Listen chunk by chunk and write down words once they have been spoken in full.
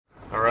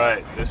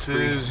right, this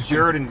is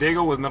Jared and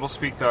Daigle with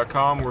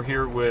MetalSpeak.com. We're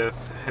here with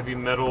heavy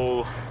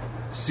metal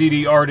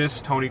CD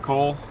artist Tony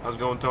Cole. How's it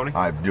going, Tony?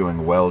 I'm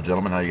doing well,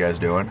 gentlemen. How you guys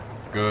doing?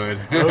 Good.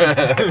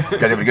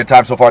 Guys having a good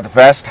time so far at the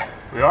fest?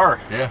 We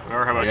are. Yeah. We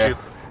are. How about you?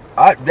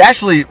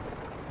 Actually,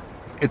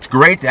 it's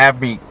great to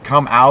have me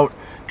come out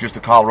just to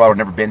Colorado. I've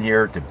never been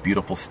here. It's a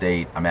beautiful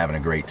state. I'm having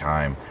a great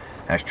time.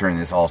 Actually turning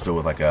this also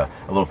with like a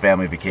little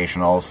family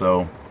vacation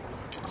also.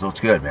 So it's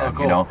good, man. Oh,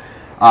 cool. You know,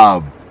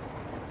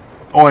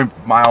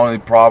 my only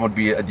problem would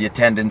be the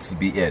attendance would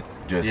be it.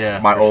 Just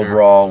my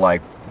overall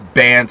like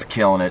band's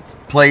killing it.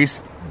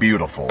 Place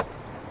beautiful,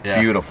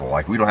 beautiful.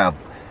 Like we don't have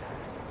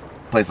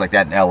a place like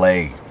that in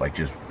LA. Like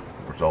just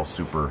where it's all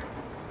super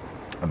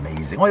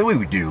amazing. Well,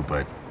 we do,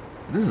 but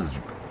this is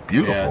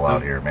beautiful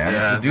out here, man.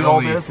 Yeah, to do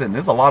all this, and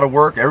there's a lot of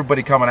work.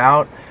 Everybody coming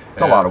out.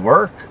 It's a lot of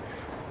work,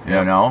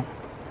 you know.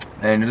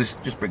 And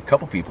just bring a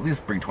couple people.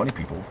 Just bring 20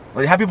 people.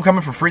 Like, have people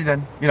coming for free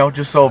then, you know,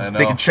 just so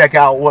they can check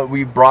out what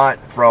we brought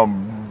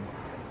from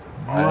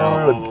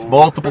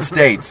multiple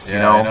states, you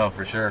know. I know,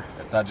 for sure.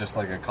 It's not just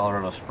like a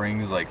Colorado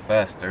Springs like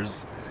fest.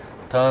 There's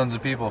tons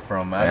of people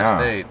from out of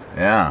state.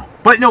 Yeah.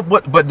 But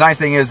but nice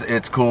thing is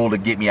it's cool to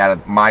get me out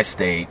of my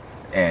state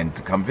and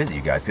to come visit you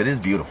guys. It is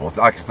beautiful. It's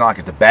not like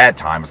it's a bad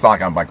time. It's not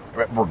like I'm like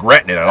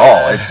regretting it at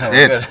all.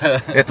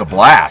 It's a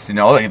blast, you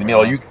know. You meet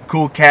all you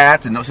cool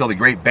cats and see all the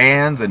great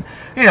bands, and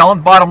you know.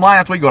 And bottom line,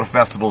 that's why you go to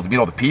festivals to meet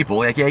all the people.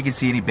 Like, yeah, you can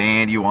see any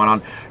band you want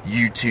on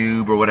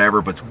YouTube or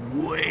whatever, but it's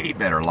way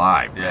better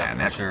live, man.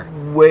 That's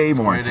way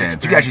more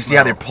intense. You can actually see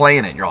how they're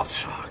playing it. And you're all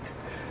shocked,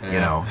 you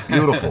know.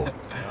 Beautiful.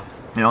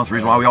 You know, it's the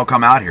reason why we all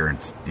come out here. And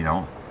it's, you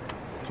know,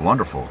 it's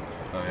wonderful.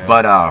 Oh, yeah.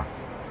 But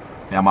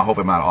I hope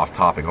I'm not off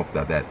topic. I hope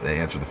that they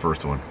answered the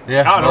first one.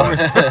 Yeah.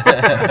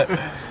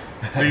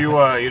 So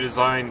you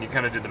designed, you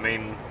kind of did the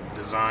main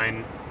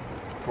design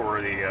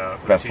for the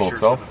festival the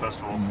itself? For the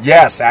festival.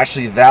 Yes,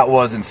 actually, that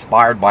was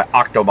inspired by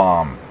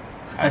Octobomb.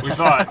 We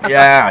thought.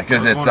 Yeah,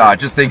 because it's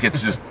just think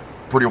it's just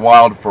pretty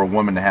wild for a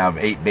woman to have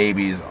 8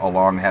 babies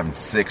along having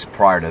 6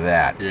 prior to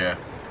that. Yeah.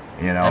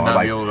 You know, And not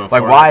like be able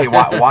to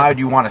why do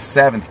you want a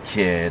 7th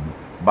kid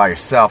by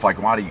yourself?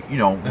 Like, why do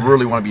you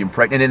really want to be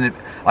impregnated? And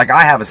like,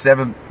 I have a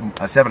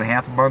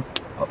 7.5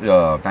 month,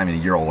 not even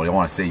a year old. I don't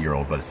want to say year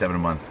old, but a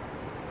 7-month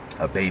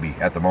baby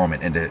at the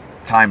moment, and to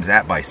times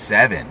that by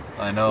 7,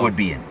 I know, would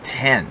be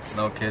intense.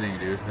 No kidding,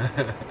 dude.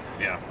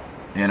 Yeah.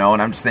 You know,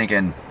 and I'm just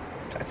thinking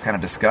that's kind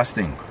of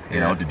disgusting. You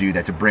know, to do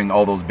that, to bring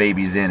all those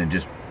babies in and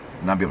just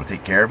not be able to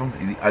take care of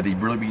them. Are they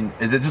really being?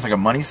 Is it just like a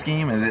money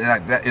scheme? Is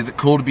it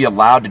cool to be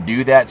allowed to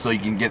do that so you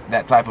can get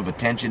that type of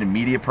attention and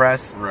media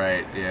press?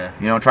 Right. Yeah.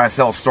 You know, try to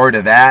sell a story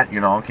to that. You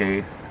know,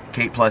 okay,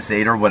 Kate plus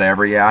 8 or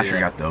whatever. Yeah, I sure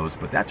got those,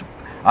 but that's,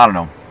 I don't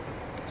know.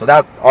 So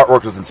that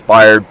artwork was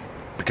inspired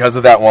because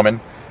of that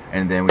woman,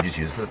 and then we just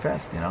used it for the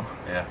fest. You know.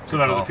 Yeah. So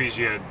that was a piece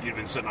you'd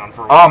been sitting on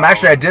for a while.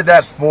 Actually, I did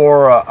that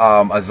for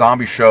a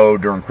zombie show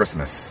during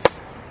Christmas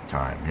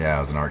time. Yeah,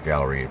 it was an art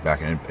gallery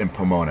back in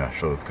Pomona.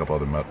 Showed with a couple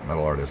other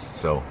metal artists,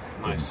 so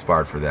I was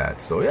inspired for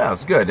that. So yeah, it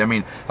was good. I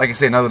mean, like I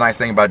say, another nice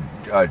thing about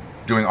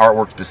doing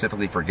artwork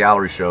specifically for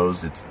gallery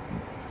shows, it's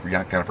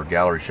kind of for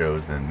gallery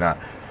shows and not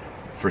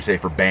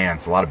for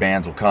bands. A lot of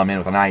bands will come in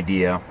with an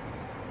idea,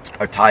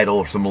 a title,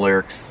 or some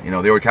lyrics. You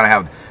know, they would kind of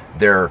have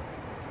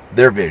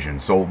their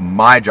vision. So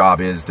my job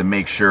is to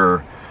make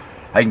sure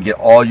I can get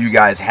all you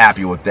guys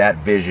happy with that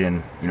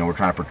vision, you know, we're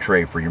trying to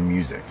portray for your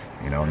music.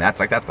 You know, and that's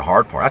the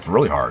hard part. That's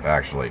really hard,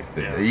 actually.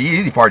 The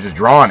easy part is just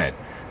drawing it.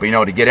 But, you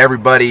know, to get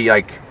everybody,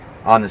 like,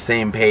 on the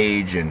same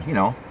page and, you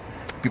know,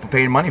 people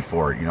paying money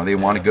for it. You know, they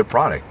want a good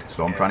product.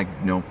 So I'm trying to,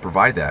 you know,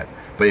 provide that.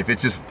 But if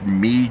it's just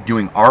me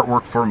doing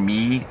artwork for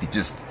me, you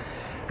just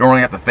don't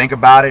really have to think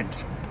about it.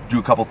 Just do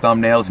a couple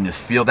thumbnails and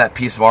just feel that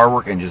piece of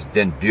artwork and just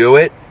then do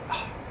it.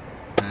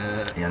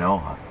 You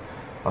know,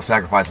 I'll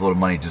sacrifice a little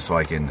money just so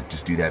I can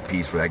just do that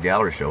piece for that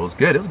gallery show. It was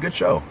good. It was a good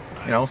show.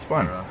 Nice. You know, it was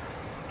fun.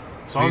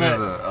 So on that,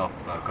 go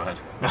ahead.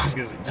 I was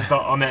gonna say, just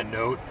on that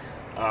note,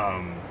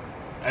 I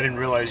didn't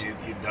realize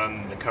you'd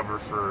done the cover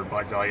for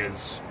Black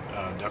Dahlia's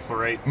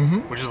Deflorate,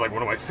 which is like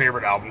one of my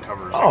favorite album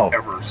covers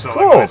ever. So like,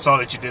 when I saw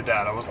that you did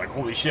that, I was like,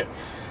 holy shit.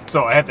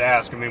 So I have to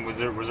ask, I mean, was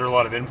there a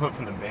lot of input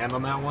from the band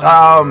on that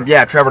one?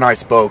 Yeah, Trevor and I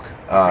spoke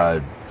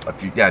a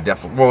few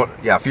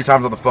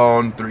times on the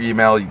phone, through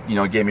email. You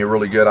know, gave me a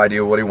really good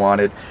idea of what he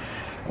wanted.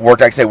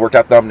 Worked out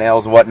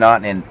thumbnails and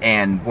whatnot.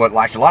 And what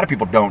actually a lot of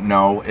people don't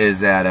know is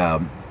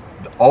that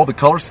all the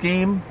color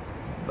scheme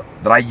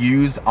that I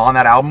use on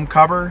that album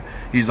cover,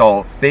 he's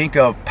all, think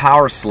of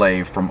Power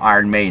Slave from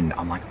Iron Maiden.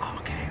 I'm like,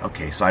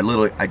 okay. So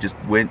I just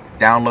went,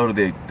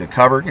 downloaded the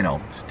cover, you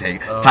know,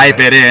 type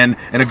it in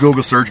a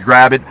Google search,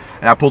 grab it,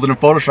 and I pulled it in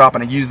Photoshop,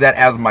 and I used that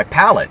as my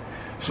palette.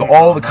 So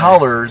all the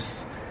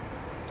colors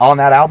on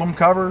that album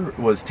cover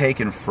was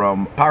taken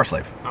from Power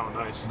Slave. Oh,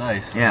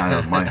 nice. Yeah, that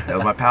was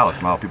my palette.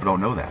 A lot of people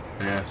don't know that.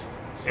 Yes.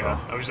 Yeah,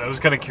 I was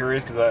kind of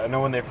curious because I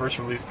know when they first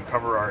released the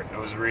cover art, I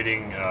was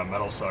reading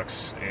Metal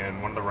Sucks,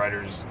 and one of the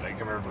writers, I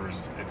can't remember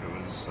if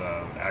it was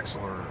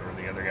Axel or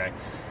the other guy,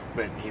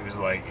 But he was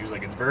like,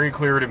 it's very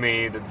clear to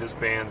me that this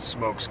band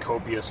smokes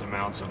copious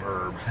amounts of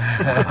herb.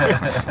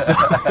 So,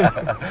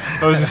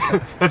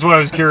 that's why I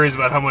was curious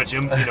about how much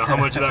of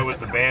that was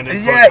the band.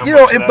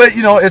 Input,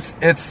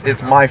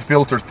 it's my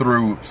filter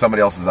through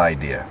somebody else's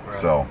idea. Right.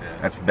 So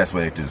Yeah. that's the best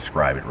way to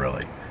describe it,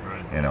 really.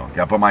 Right. Got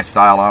to put my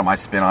style on it, my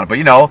spin on it. But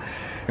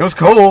it was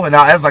cool, and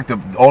that was like the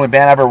only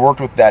band I ever worked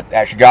with that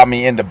actually got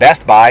me into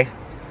Best Buy.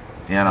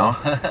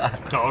 Oh,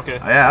 okay.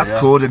 Yeah, that's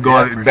cool to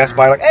go to Best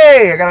Buy like,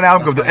 hey, I got an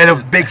album, and a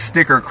big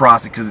sticker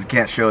across it because it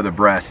can't show the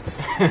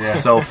breasts.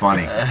 So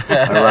funny.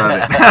 I love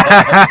it.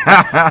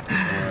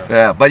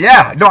 Yeah, but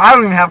I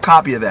don't even have a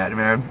copy of that,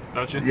 man.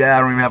 Don't you? Yeah,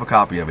 I don't even have a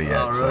copy of it yet.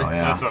 Oh, really? So,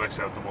 yeah. That's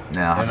unacceptable.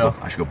 Yeah,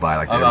 I should go buy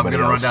like I'm everybody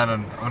gonna else.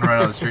 run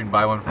down the street and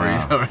buy one for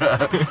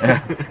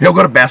you. He'll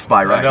go to Best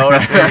Buy, right? I know,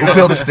 right? We'll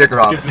peel the sticker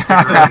off. Get the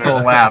sticker on there.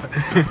 We'll laugh.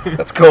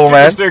 That's cool, Get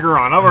man. the sticker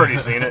on. I've already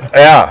seen it.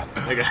 Yeah.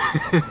 Okay.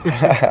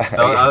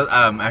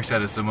 I actually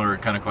had a similar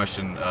kind of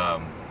question.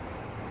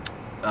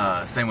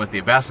 Same with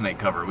the Abassinate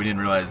cover. I didn't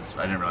realize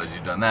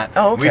you'd done that.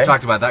 Oh, okay. We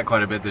talked about that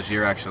quite a bit this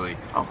year, actually.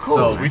 Oh, cool.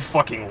 So We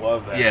fucking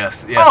love that.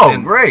 yes. Oh,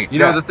 and, great. You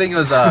know, Yeah. the thing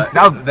was,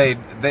 was-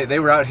 they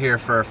were out here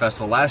for a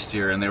festival last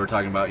year, and they were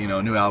talking about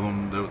a new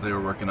album that they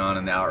were working on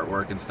and the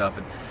artwork and stuff.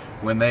 And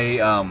when they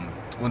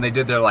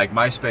did their like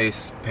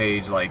MySpace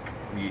page, like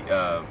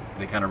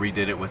they kind of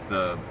redid it with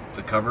the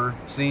cover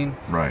scene,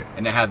 Right.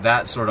 and it had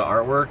that sort of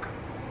artwork.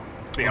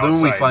 The Then when we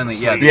outside, finally-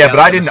 the yeah, sleeve. Yeah, but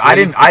I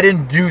the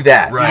didn't do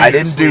that. Right. I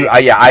didn't do.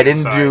 I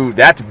didn't do.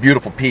 That's a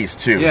beautiful piece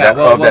too. Yeah,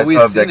 we'd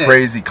of seen that it.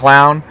 crazy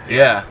clown.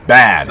 Yeah,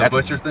 Bad. the That's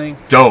butcher thing.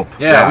 dope.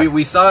 Yeah,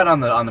 we saw it on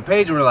the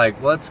page and we're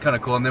like, well, that's kind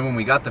of cool. And then when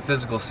we got the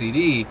physical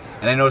CD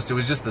and I noticed it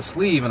was just the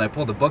sleeve and I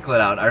pulled the booklet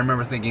out, I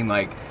remember thinking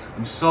like,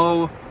 I'm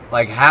so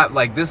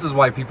like this is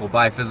why people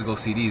buy physical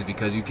CDs,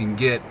 because you can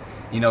get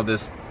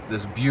this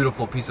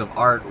beautiful piece of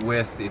art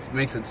with it.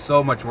 Makes it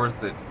so much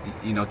worth it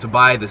to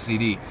buy the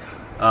CD,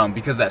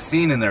 because that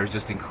scene in there is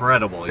just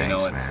incredible.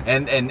 Thanks,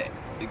 man. And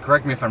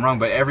correct me if I'm wrong,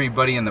 but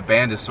everybody in the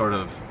band is sort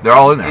of They're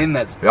all in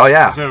there. that. Oh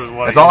yeah. So it was a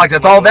lot It's of all like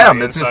that's all them.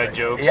 like It's just inside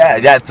jokes. yeah.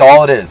 That's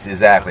all it is.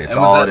 Exactly. It's And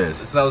was all that, it is.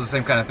 So that was the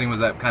same kind of thing. Was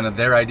that kind of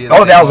their idea? Oh,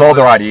 they that was came all up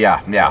their with?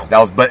 idea. Yeah, that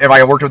was. But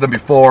I worked with them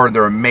before.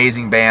 They're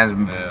amazing bands,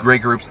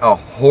 great groups. A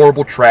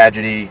horrible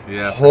tragedy.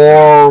 Yeah.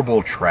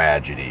 Horrible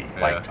tragedy.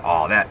 Yeah. Like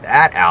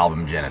that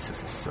album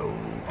Genesis is so.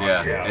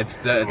 Yeah, sick. it's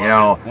You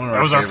know, one of That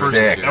was our favorites first. this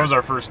sick. year. That was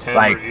our first 10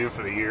 Like- review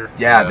for the year.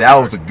 Yeah, Yeah. that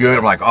was a good.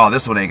 I'm like, oh,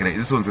 this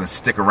one's gonna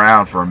stick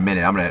around for a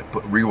minute. I'm gonna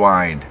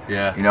rewind.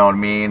 Yeah. You know what I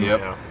mean? Yep.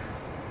 Yeah.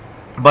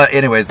 But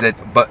anyways,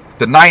 but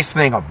the nice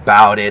thing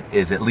about it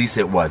is at least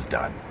it was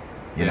done.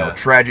 You know, Yeah.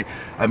 tragic.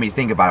 I mean,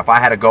 think about it. If I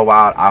had to go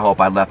out, I hope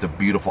I left a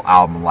beautiful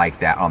album like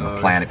that on the Oh,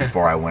 planet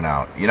before I went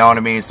out. You know what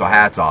I mean? So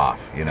hats off.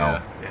 You know, Yeah.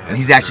 Yeah, and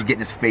he's for actually sure. getting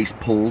his face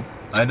pulled.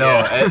 I know.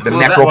 Yeah. The Well,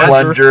 necro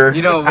plunger.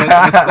 You know, what's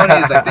funny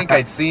is I think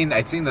I'd seen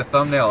the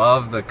thumbnail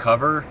of the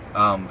cover,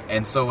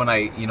 and so when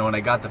I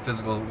got the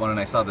physical one and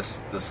I saw the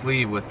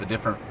sleeve with the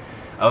different,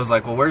 I was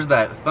like, well, where's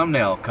that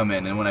thumbnail come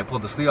in? And when I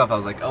pulled the sleeve off, I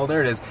was like, oh,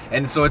 there it is.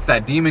 And so it's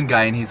that demon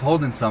guy, and he's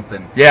holding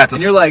something. Yeah, it's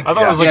and a- you're like, I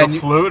thought it was yeah, like and a you-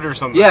 flute or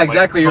something. Yeah, like,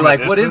 exactly. You're from a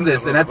like, what is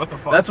distance. this? And What the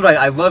fuck? that's what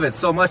I love it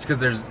so much, because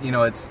there's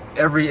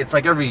it's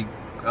like every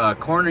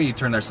corner you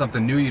turn, there's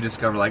something new you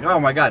discover. Like, oh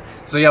my god!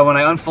 So yeah, when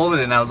I unfolded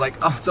it, and I was like,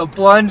 oh, it's a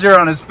plunger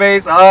on his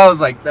face. Oh, I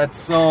was like, that's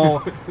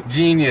so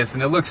genius,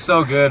 and it looks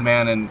so good,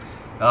 man. And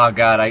oh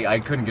god, I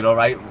couldn't get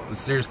over.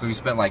 Seriously, we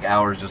spent like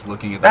hours just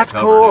looking at that That's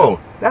cover, cool. dude.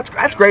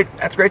 That's great.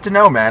 That's great to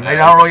know, man. Yeah, I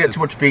don't really it's- get too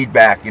much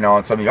feedback,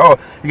 on some of you. Oh,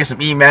 you get some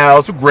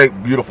emails, some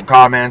great, beautiful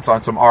comments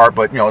on some art,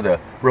 but to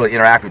really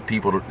interact with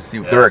people to see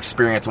what their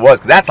experience was,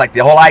 because that's like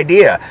the whole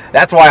idea.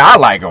 That's why I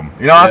like them.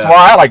 That's Yeah.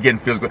 why I like getting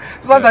physical.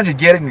 Sometimes you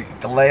get it and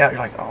the layout, you're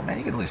like, oh man,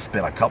 you could at least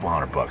spend a couple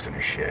 $100 on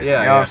your shit. Yeah, you know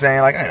what yeah. I'm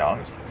saying? Like,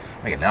 just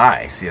make it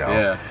nice.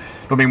 Yeah.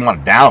 Don't even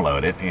want to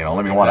download it,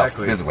 let me want to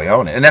Exactly. physically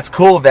own it. And that's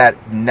cool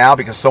that now,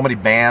 because so many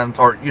bands,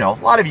 or, a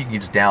lot of you can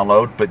just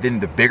download, but then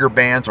the bigger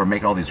bands are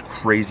making all these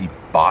crazy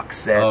box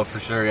sets. Oh, for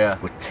sure, yeah.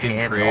 With Getting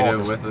 10 creative all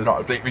this, with it.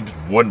 no, they just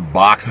wooden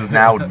boxes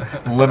now,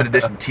 with limited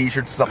edition T-shirts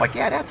and stuff like.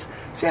 Yeah,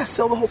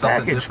 sell the whole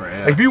Something package. different,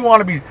 yeah. Like, if you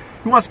want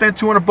to spend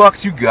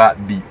 $200, you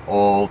got the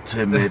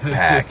ultimate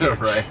package.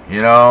 Right.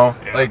 Yeah.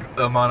 Like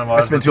the amount of I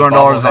hours. spent with the $200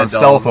 on bobblehead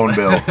cell dolls. phone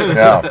bill. Yeah.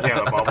 Yeah,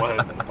 the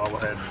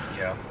bobblehead.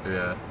 Yeah.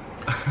 Yeah.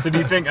 So do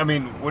you think? I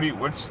mean,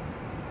 what's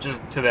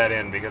just to that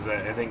end? Because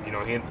I think he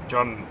and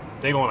John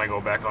Daigle and I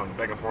go back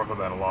and forth with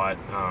that a lot.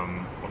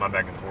 Well, not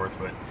back and forth,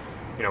 but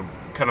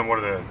kind of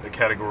one of the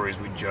categories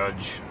we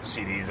judge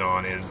CDs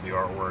on is the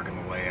artwork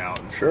and the layout.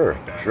 And Sure,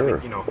 stuff like that. sure.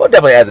 I mean, Well, it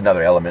definitely adds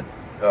another element,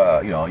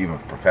 even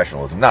with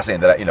professionalism. Not saying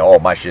that all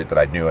my shit that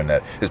I do and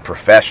that is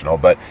professional,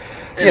 but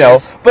It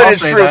is. but I'll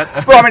it's say true.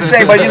 that. Well, I'm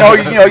saying, but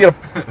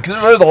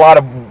because there's a lot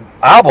of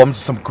albums,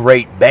 some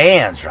great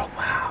bands. You're like,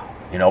 wow.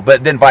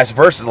 But then vice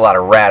versa, there's a lot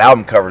of rad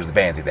album covers. The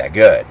bands ain't that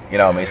good. You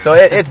know what I mean? So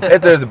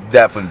there's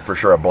definitely for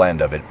sure a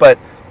blend of it. But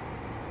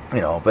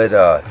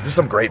there's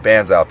some great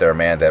bands out there,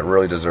 man, that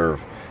really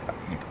deserve,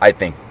 I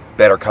think,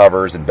 better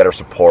covers and better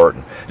support.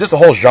 And just the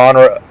whole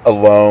genre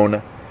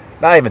alone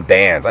not even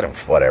bands. I don't,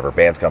 whatever.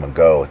 Bands come and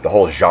go. The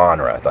whole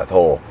genre, the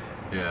whole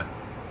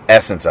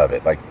essence of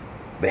it, like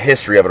the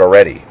history of it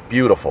already.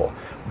 Beautiful.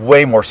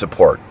 Way more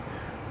support.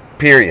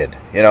 Period.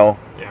 You know?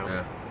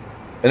 Yeah.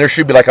 And there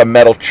should be like a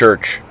metal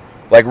church.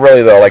 Like,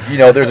 really, though. Like, you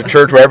know, there's a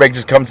church where everybody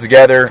just comes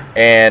together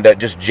and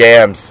just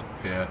jams.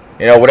 Yeah.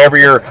 You know, whatever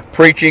you're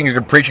preaching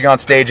on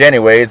stage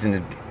anyways,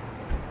 and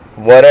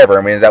whatever.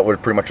 I mean, that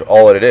would pretty much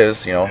all it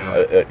is, you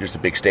know, just a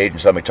big stage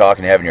and somebody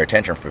talking and having your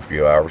attention for a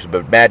few hours.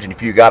 But imagine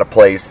if you got a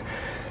place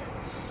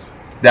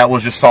that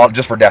was just solid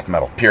just for death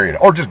metal, period.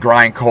 Or just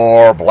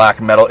grindcore,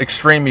 black metal,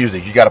 extreme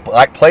music. You got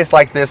a place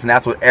like this, and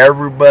that's what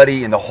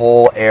everybody in the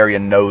whole area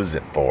knows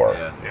it for.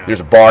 Yeah. There's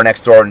a bar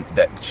next door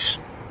that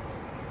just,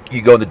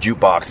 you go to the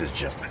jukebox, it's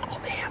just like, oh,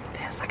 they have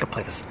this. I can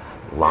play this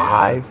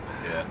live.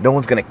 Yeah. No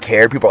one's going to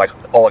care. People are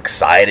like all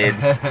excited.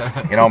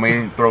 You know what I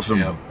mean? Throw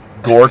some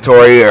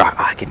Goratory, or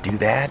I can do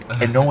that,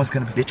 and no one's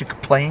going to bitch and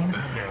complain.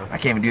 I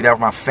can't even do that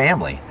with my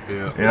family.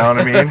 Yeah. You know what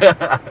I mean?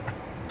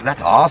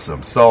 That's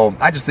awesome. So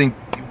I just think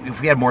if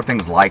we had more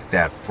things like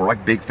that for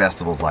like big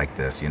festivals like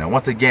this, you know,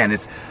 once again,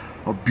 it's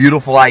a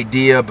beautiful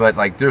idea, but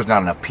like there's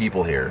not enough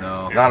people here.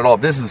 No. Not at all.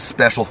 This is a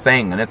special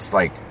thing, and it's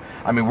like,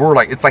 I mean, we're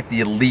like, it's like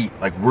the elite,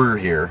 like we're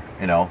here,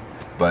 you know,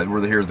 but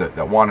we're the heroes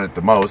that wanted it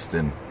the most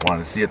and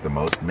wanted to see it the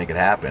most and make it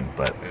happen.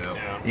 But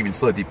even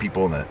still, the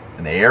people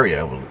in the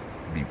area will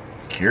be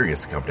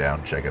curious to come down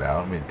and check it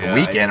out. I mean, it's a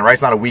weekend, right?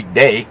 It's not a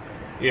weekday.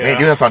 We ain't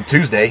doing this on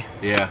Tuesday.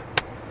 Yeah.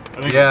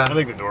 I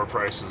think the door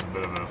price is a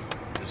bit of a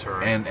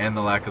deterrent. And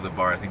the lack of the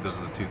bar. I think those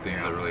are the two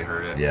things that really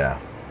hurt it. Yeah.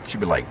 It should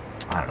be like,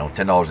 I don't know,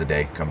 $10 a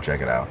day. Come check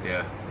it out.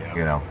 Yeah.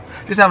 You know,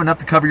 just have enough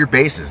to cover your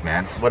bases,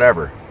 man.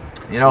 Whatever.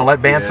 You know,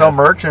 let bands sell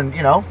merch and,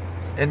 you know,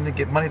 and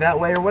get money that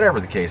way or whatever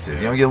the case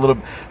is. You know,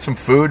 get some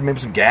food, maybe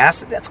some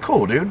gas. That's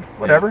cool, dude.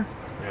 Whatever.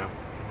 Yeah.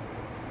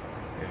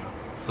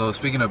 So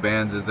speaking of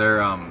bands, is there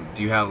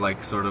do you have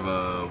like sort of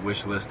a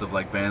wish list of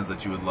like bands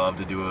that you would love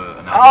to do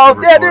an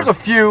album cover for? There's a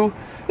few.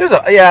 There's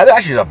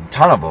actually a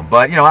ton of them.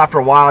 But you know, after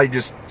a while, you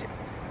just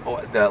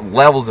the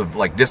levels of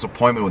like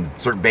disappointment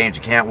with certain bands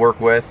you can't work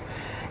with.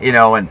 You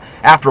know, and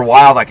after a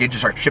while, like it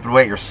just starts chipping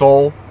away at your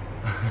soul.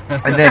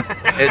 And then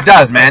it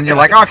does, man. You're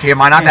like, okay,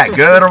 am I not that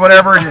good or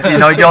whatever? And, you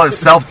know, you get all this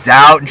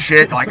self-doubt and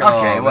shit. You're like,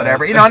 okay,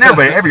 whatever. You know, and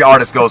every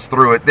artist goes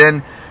through it.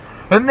 And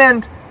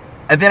then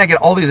I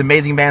get all these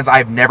amazing bands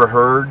I've never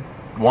heard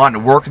wanting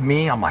to work with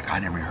me. I'm like, I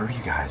never heard of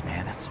you guys,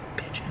 man. That's so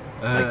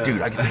bitching. Like,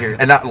 dude, I get to hear,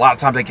 and a lot of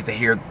times I get to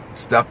hear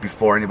stuff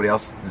before anybody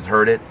else has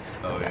heard it.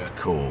 Oh, that's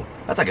cool.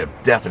 That's like a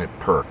definite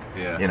perk.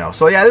 Yeah. You know,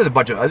 so yeah, there's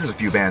a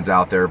few bands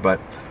out there, but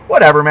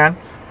whatever, man.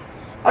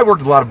 I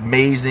worked with a lot of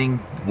amazing,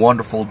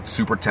 wonderful,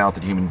 super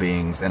talented human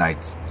beings, and I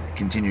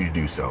continue to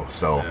do so.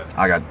 So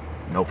I got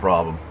no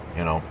problem,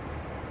 you know,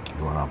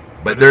 going on.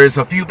 But there's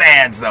a few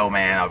bands, though,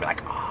 man. I'll be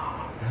like,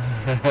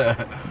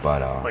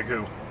 But like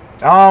who?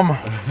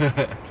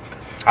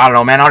 I don't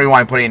know, man. I don't even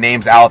want to put any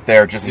names out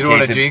there just in case. You don't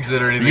want to jinx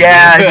it or anything.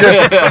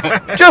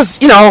 Yeah,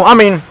 just you know, I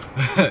mean.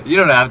 You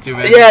don't have to,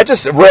 man. Yeah,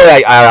 just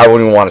really, I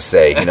wouldn't even want to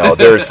say. You know,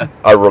 there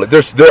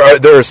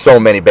are so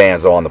many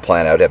bands on the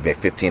planet. I'd have to make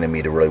 15 of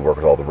me to really work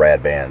with all the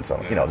rad bands.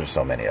 So you know, there's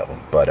so many of them.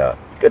 But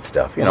good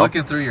stuff. You know,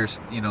 looking through your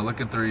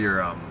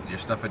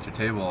stuff at your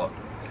table,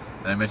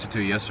 and I mentioned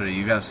to you yesterday,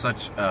 you have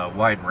such a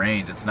wide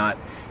range. It's not,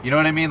 you know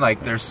what I mean?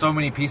 Like, there's so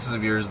many pieces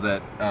of yours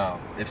that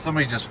if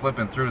somebody's just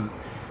flipping through,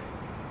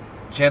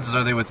 chances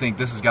are they would think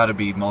this has got to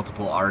be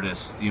multiple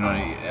artists. You know,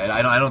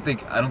 I don't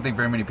think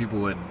very many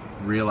people would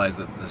realize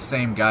that the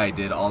same guy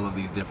did all of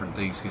these different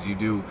things, because you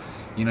do,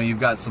 you know, you've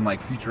got some like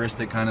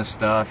futuristic kind of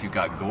stuff, you've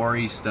got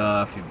gory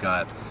stuff, you've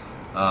got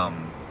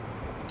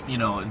you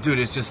know, dude,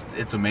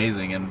 it's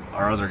amazing. And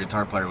our other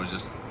guitar player was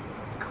just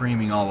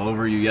creaming all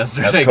over you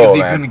yesterday because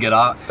he couldn't get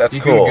off.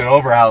 Couldn't get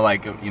over how,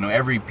 like, you know,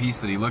 every piece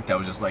that he looked at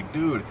was just like,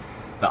 dude,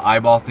 the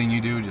eyeball thing you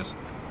do, just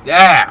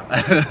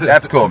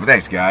that's cool. But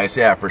thanks, guys.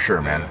 Yeah, for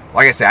sure, man.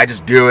 Like I say, I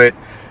just do it,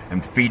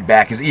 and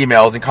feedback is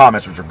emails and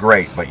comments, which are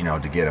great, but you know,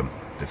 to get them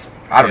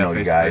I don't know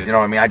you guys, you know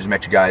what I mean? I just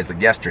met you guys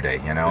like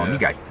yesterday, you know, and you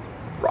guys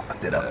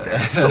rocked it up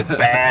there. It's so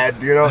bad,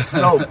 you know, it's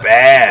so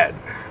bad.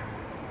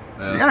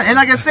 Yeah, and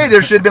like I say,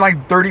 there should have been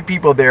like 30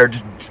 people there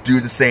just to do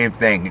the same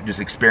thing,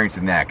 just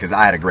experiencing that, because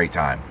I had a great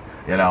time,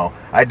 you know.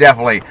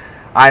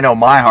 I know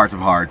my hearts of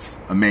hearts,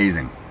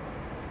 amazing.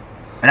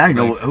 And I don't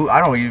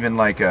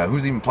know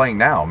who's even playing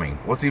now. I mean,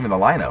 what's even the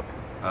lineup?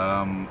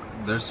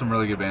 There's some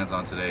really good bands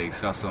on today.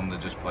 Sussum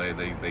that just played,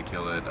 they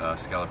kill it.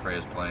 Scalafre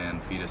is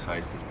playing, Fetus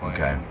Heist is playing.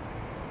 Okay.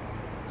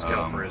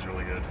 Scalafre is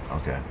really good.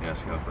 Okay. Yeah,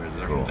 Scalafre.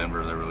 They're from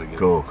Denver. They're really good.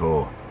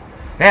 Cool.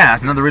 Yeah,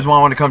 that's another reason why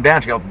I wanted to come down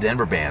and check out the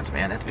Denver bands,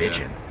 man. That's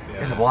bitching. Yeah.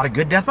 There's a lot of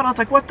good death metal. It's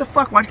like, what the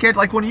fuck? Why can't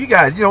like one of you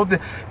guys? You know,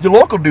 your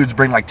local dudes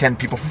bring like 10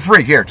 people for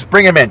free. Here, just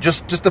bring them in,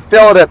 just to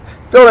fill it up,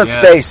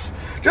 space,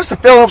 just to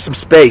fill up some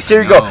space.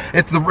 Here you go.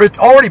 It's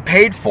already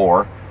paid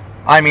for.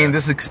 I mean,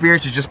 this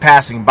experience is just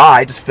passing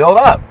by. Just fill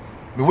it up.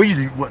 I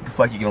mean, what the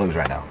fuck are you gonna lose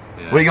right now?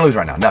 Yeah. What are you gonna lose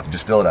right now? Nothing.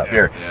 Just fill it up.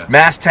 Here,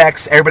 mass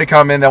text. Everybody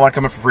come in. They want to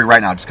come in for free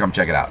right now. Just come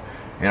check it out.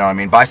 You know what I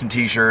mean? Buy some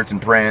T-shirts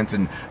and prints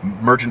and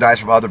merchandise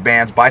from other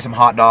bands. Buy some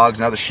hot dogs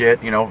and other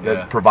shit,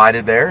 that's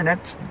provided there, and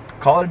that's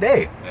call it a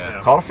day.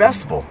 Yeah. Call it a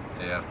festival.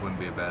 Yeah, wouldn't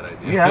be a bad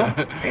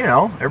idea.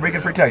 Yeah, everybody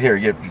can free tag. Here,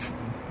 you get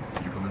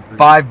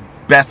 5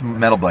 best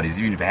metal buddies.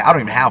 I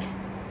don't even have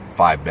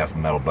 5 best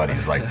metal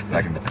buddies. Like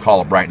I can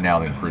call up right now,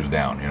 then cruise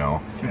down.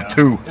 Yeah.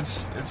 2.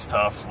 It's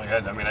tough. Like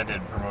I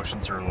did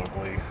promotions here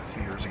locally a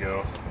few years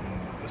ago.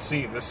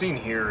 And the scene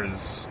here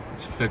is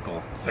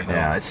fickle.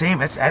 Yeah, it's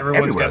everyone's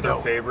everywhere, got their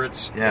though.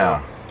 favorites.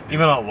 Yeah.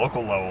 Even on a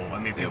local level. I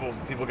mean,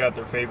 people got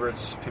their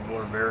favorites. People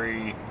are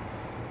very.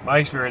 My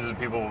experience is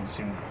people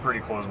seem pretty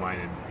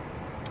close-minded.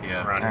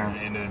 Yeah. Around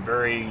and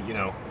very,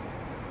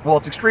 Well,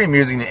 it's extreme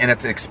music, and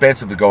it's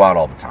expensive to go out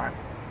all the time.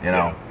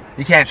 Yeah.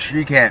 You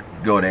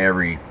can't go to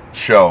every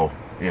show.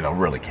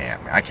 Really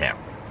can't. I can't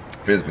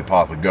physically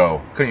possibly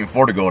go. Couldn't even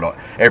afford to go to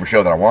every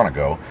show that I want to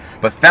go.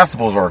 But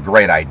festivals are a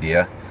great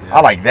idea. Yeah.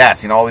 I like that.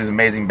 Seeing all these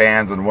amazing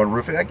bands under one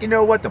roof. Like,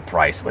 what? The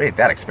price? Well, it ain't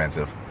that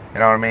expensive. You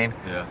know what I mean?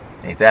 Yeah.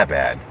 It ain't that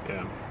bad.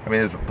 Yeah. I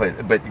mean, but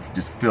if you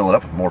just fill it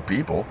up with more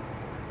people,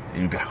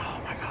 you'd be like,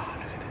 oh my god,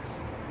 look at this.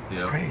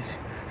 It's crazy.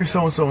 Here's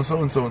so and so and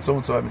so and so and so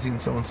and so. I haven't seen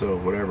so and so,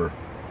 whatever.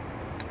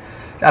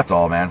 That's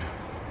all, man.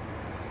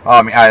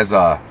 I mean, as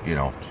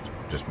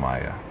just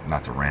my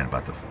not to rant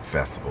about the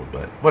festival,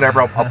 but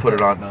whatever. I'll put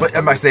it on. No, but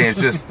am I saying it's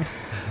just?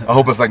 I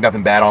hope it's like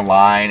nothing bad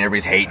online.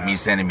 Everybody's hating me,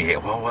 sending me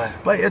hate. Well, what?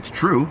 But it's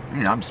true.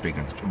 I'm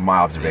speaking from my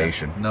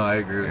observation. Yeah. No, I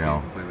agree with you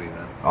completely,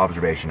 man.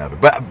 Observation of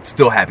it. But I'm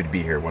still happy to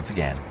be here once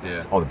again.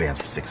 Yeah. All the bands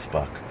are sick as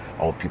fuck.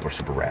 All the people are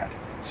super rad.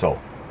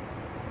 So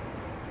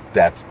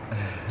that's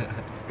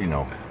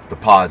the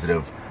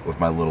positive with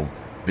my little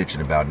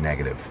bitching about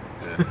negative.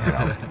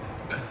 Yeah.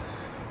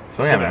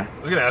 So yeah, man.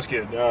 I was gonna ask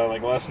you,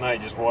 like last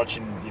night, just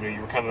watching.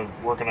 You were kind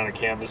of working on a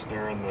canvas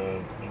there in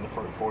the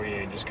front foyer,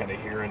 and just kind of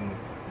hearing,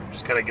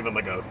 just kind of giving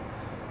like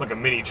a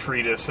mini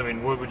treatise. I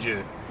mean, what would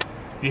you,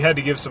 if you had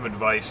to give some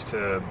advice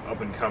to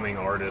up and coming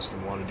artists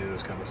that want to do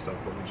this kind of stuff,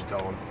 what would you tell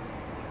them?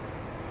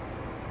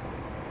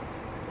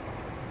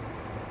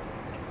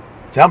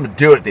 Tell them to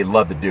do it. They'd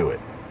love to do it.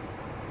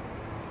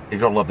 If you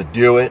don't love to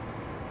do it,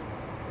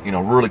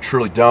 really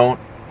truly don't.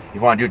 If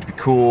you want to do it to be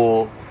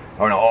cool,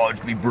 or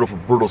to be brutal for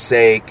brutal's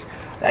sake,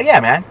 yeah,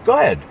 man, go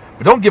ahead.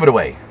 But don't give it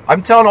away.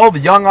 I'm telling all the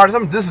young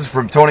artists, this is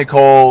from Tony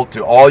Cole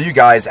to all you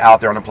guys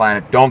out there on the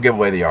planet, don't give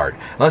away the art.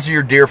 Unless you're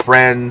your dear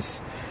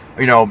friends,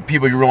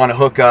 people you really want to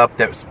hook up,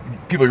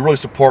 people you really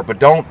support, but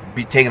don't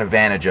be taken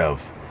advantage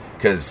of.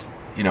 Because,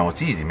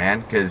 it's easy, man.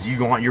 Because you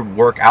want your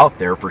work out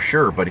there for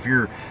sure. But if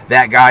you're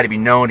that guy to be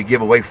known to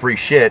give away free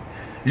shit,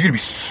 you're going to be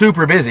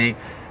super busy.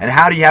 And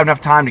how do you have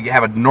enough time to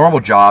have a normal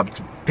job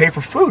to pay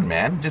for food,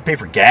 man? Just pay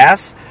for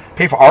gas,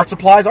 pay for art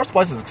supplies. Art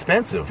supplies is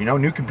expensive.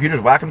 New computers,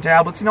 Wacom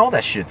tablets, all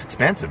that shit's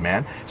expensive,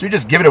 man. So you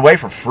just give it away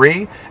for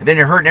free, and then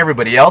you're hurting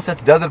everybody else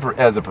that does it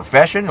as a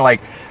profession. Like,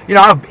 I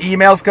have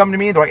emails come to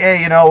me. They're like,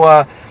 hey,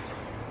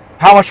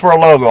 how much for a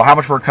logo? How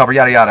much for a cover?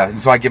 Yada, yada.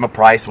 And so I give them a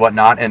price,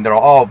 whatnot, and they're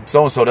all,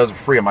 so-and-so does it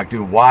free. I'm like,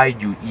 dude, why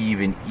you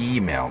even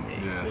email me?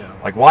 Yeah.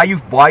 Like, why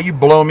you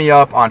blow me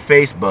up on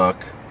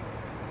Facebook,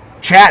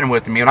 chatting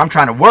with me when I'm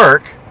trying to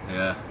work,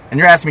 yeah, and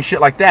you're asking me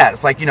shit like that?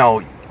 It's like,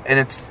 and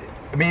it's,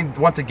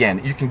 once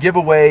again, you can give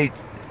away,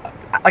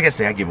 like I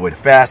say, I give away to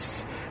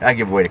fests, and I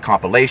give away to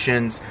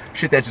compilations,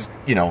 shit that's just,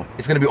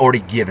 it's going to be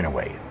already given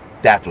away.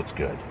 That's what's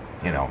good,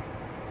 because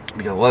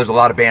there's a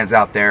lot of bands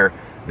out there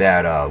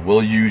that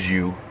will use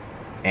you,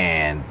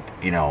 and,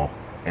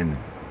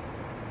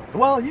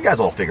 well, you guys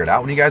all figure it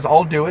out. When you guys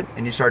all do it,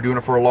 and you start doing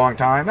it for a long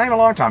time, not even a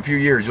long time, a few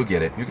years, you'll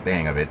get it. You'll get the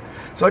hang of it.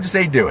 So I just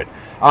say do it.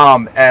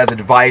 As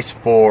advice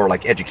for,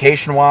 like,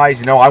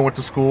 education-wise, I went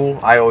to school.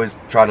 I always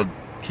try to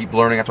keep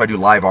learning. That's why I do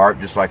live art,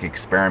 just so I can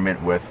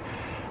experiment with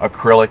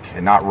acrylic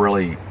and not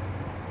really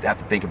have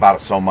to think about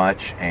it so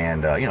much,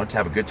 and just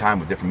have a good time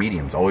with different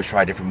mediums. Always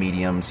try different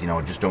mediums.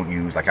 Just don't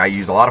use, like, I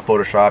use a lot of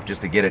Photoshop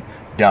just to get it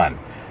done.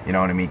 You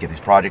know what I mean? Get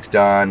these projects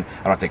done.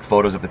 I don't take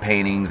photos of the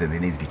paintings, and they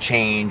need to be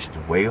changed.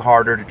 It's way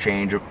harder to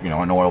change,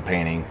 an oil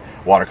painting,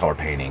 watercolor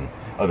painting,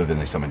 other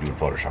than someone doing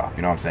Photoshop.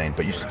 You know what I'm saying?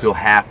 But you still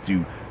have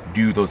to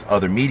do those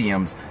other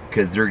mediums,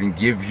 because they're going to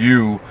give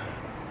you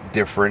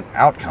different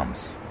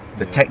outcomes.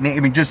 The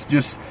technique,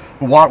 just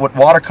what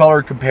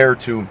watercolor compared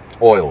to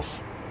oils,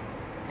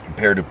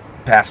 compared to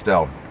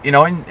pastel. And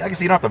like I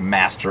said, you don't have to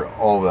master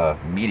all the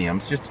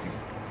mediums. Just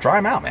try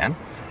them out, man.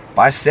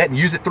 Buy a set and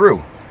use it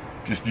through.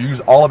 Just use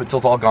all of it till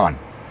it's all gone.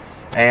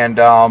 And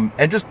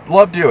just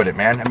love doing it,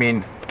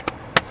 man.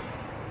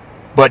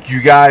 But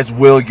you guys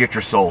will get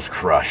your souls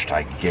crushed,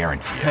 I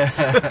guarantee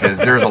it. Because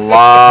there's a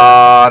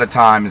lot of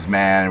times,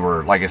 man,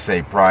 where, like I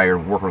say, prior,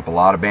 working with a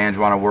lot of bands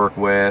you want to work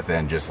with,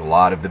 and just a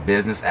lot of the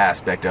business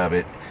aspect of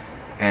it,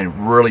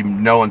 and really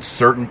knowing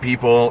certain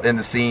people in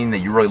the scene that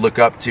you really look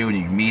up to, and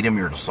you meet them,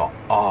 you're just all,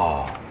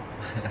 oh.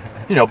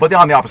 But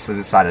on the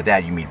opposite side of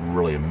that, you meet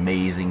really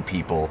amazing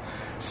people.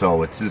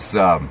 So it's just,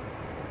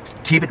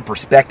 keep it in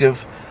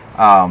perspective.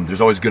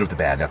 There's always good with the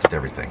bad. That's with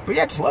everything. But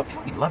yeah, just love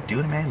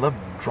doing it, man. Love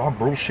drawing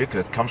brutal shit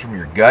because it comes from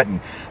your gut, and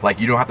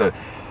like you don't have to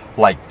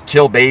like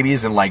kill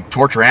babies and like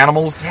torture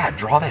animals, yeah,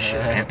 draw that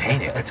shit, man.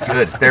 Paint it. It's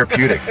good. It's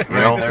therapeutic. You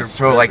know, it's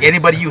so like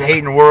anybody you hate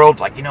in the world,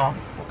 like I'm gonna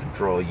fucking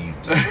draw you.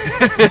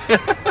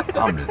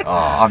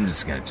 I'm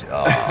just gonna.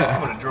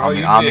 I'm gonna draw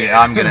you.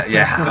 I'm gonna.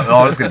 Yeah.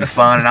 Oh, it's gonna be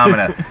fun, and I'm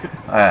gonna.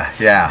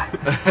 Yeah,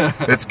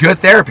 it's good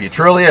therapy. It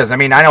truly is. I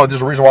mean, I know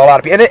there's a reason why a lot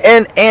of people.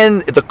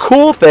 And the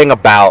cool thing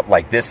about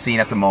like this scene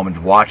at the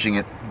moment, watching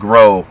it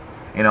grow.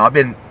 You know, I've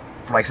been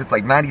since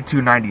like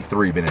 92,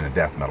 93, been in a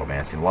death metal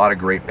band. Seen a lot of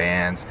great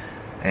bands.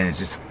 And it's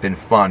just been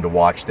fun to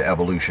watch the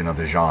evolution of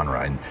the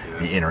genre and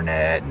the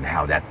internet and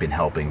how that's been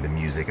helping the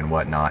music and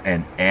whatnot,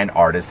 and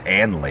artists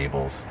and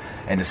labels.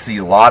 And to see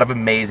a lot of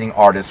amazing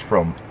artists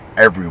from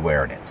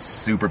everywhere, and it's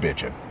super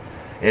bitchin'.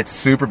 It's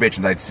super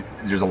bitchin'.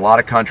 There's a lot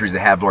of countries that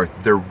have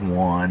their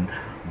one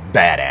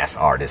badass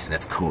artist, and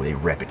it's cool. They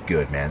rep it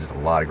good, man. There's a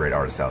lot of great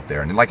artists out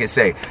there. And like I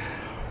say,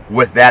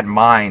 with that in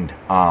mind,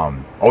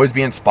 always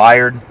be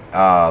inspired,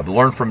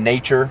 learn from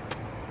nature.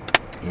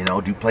 You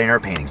know, do plein air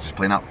paintings. Just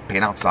paint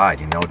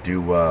outside. You know,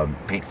 do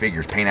paint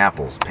figures, paint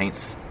apples,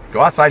 go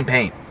outside and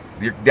paint.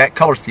 That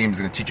color scheme is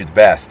going to teach you the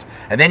best,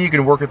 and then you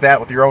can work with that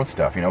with your own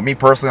stuff. You know, me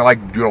personally, I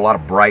like doing a lot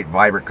of bright,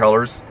 vibrant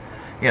colors.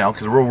 You know,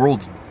 because the real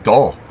world's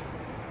dull.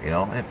 You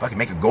know, and if I can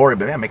make it gory,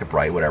 but yeah, make it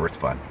bright, whatever, it's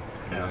fun.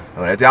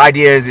 Yeah. The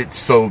idea is it's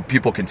so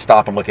people can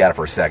stop and look at it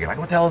for a second. Like,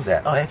 what the hell is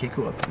that? Oh, okay,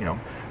 cool. You know,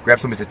 grab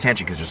somebody's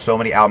attention because there's so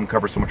many album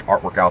covers, so much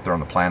artwork out there on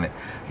the planet.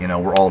 You know,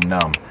 we're all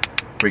numb.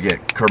 We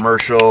get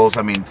commercials,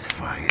 I mean,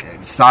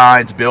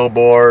 signs,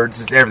 billboards,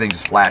 just everything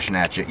just flashing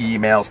at you,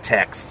 emails,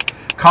 texts.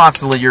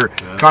 Constantly, your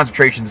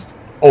concentration's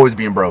always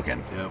being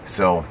broken. Yep.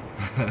 So,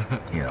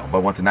 you know,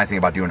 but the nice thing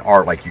about doing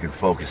art, like you can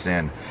focus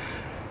in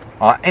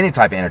on any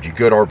type of energy,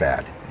 good or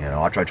bad. You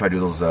know, I try to do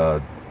those,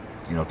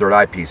 third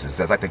eye pieces.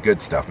 That's like the good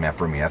stuff, man,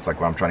 for me. That's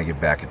like what I'm trying to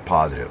give back at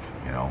positive,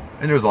 you know.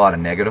 And there's a lot of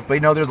negative, but, you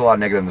know, there's a lot of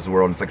negative in this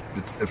world, and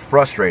it's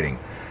frustrating.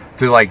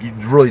 To like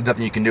really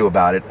nothing you can do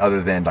about it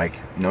other than like,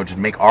 you know, just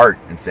make art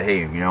and say, hey,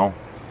 you know,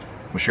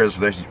 I'm gonna share this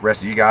with the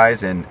rest of you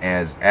guys, and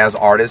as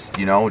artists,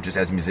 you know, just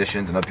as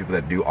musicians and other people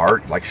that do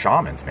art, like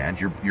shamans, man,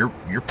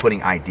 you're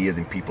putting ideas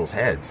in people's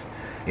heads.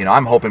 You know,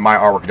 I'm hoping my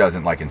artwork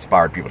doesn't like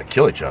inspire people to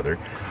kill each other,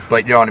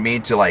 but you know what I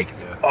mean, to like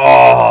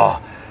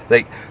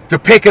like to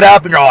pick it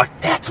up and you're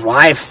like, that's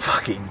why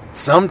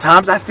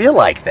sometimes I feel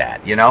like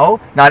that, you know,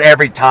 not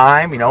every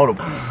time, you know, I'm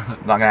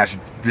not gonna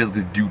actually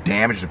physically do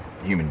damage to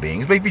human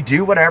beings, but if you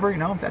do, whatever, you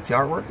know, if that's the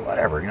artwork,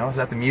 whatever, you know, is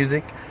that the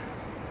music,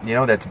 you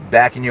know, that's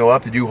backing you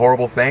up to do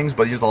horrible things,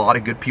 but there's a lot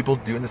of good people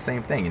doing the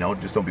same thing, you know,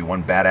 just don't be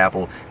one bad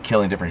apple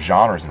killing different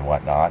genres and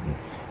whatnot and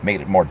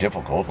make it more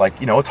difficult. Like,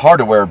 you know, it's hard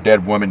to wear a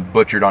dead woman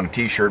butchered on a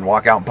t-shirt and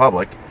walk out in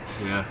public.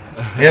 Yeah.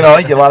 You know,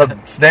 you get a lot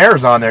of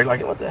snares on there,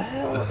 like, what the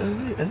hell,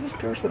 is this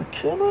person a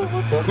killer?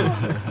 What the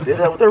fuck? Is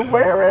that what they're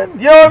wearing?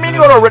 You know what I mean?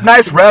 You go to a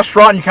nice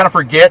restaurant and you kind of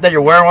forget that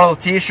you're wearing one of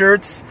those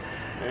t-shirts.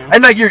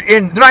 And like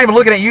they're not even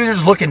looking at you; they're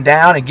just looking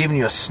down and giving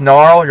you a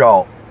snarl. You're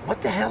all,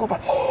 "What the hell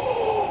about?"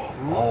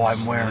 Oh,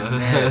 I'm wearing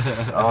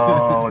this.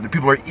 Oh, the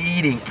people are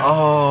eating.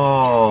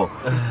 Oh,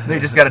 they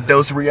just got a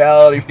dose of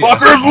reality.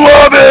 Fuckers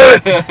love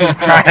it.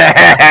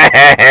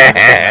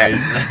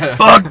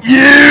 Fuck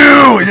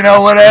you. You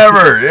know,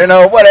 whatever. You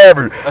know,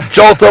 whatever.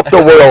 Jolt up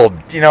the world.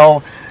 You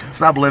know,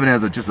 stop living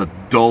as just a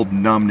dull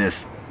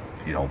numbness.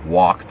 You know,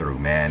 walk through,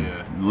 man.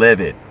 Yeah. Live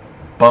it.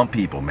 Bump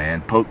people,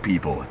 man. Poke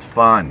people. It's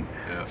fun.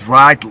 It's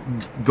right,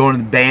 going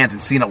to the bands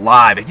and seeing it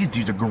live. These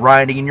dudes are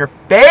grinding in your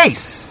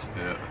face.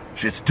 Yeah.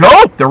 Shit's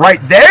dope. They're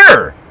right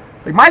there.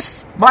 Like my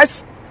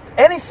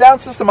any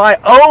sound system I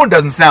own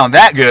doesn't sound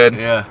that good.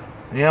 Yeah.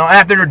 You know,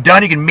 after they're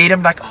done, you can meet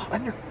them like, oh,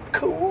 man, you're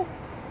cool.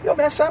 Yo,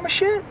 man, sign my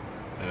shit.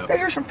 Yep. Hey,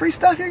 here's some free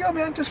stuff. Here you go,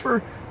 man. Just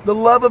for the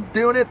love of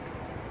doing it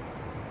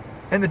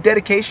and the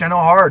dedication. I know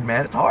hard,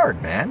 man. It's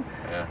hard, man.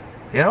 Yeah.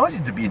 You know,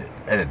 to be in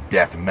a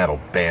death metal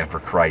band, for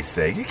Christ's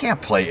sake. You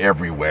can't play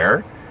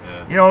everywhere.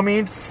 Yeah. You know what I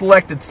mean?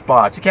 Selected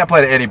spots. You can't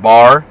play at any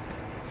bar.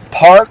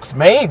 Parks,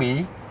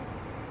 maybe.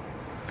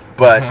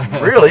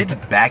 But really,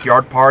 just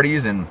backyard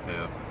parties and,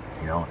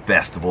 you know,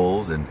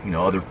 festivals and, you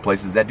know, other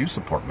places that do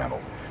support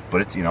metal.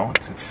 But it's, you know,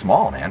 it's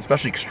small, man,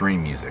 especially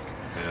extreme music.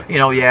 Yeah. You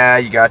know, yeah,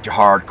 you got your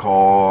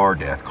hardcore,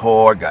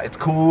 deathcore. It's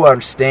cool, I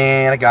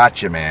understand. I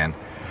got you, man.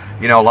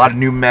 You know, a lot of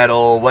new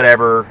metal,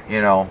 whatever,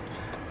 you know.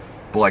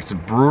 But, like, some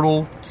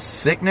brutal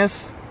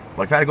sickness.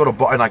 Like, if I had to go to a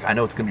bar, and, like, I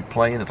know it's going to be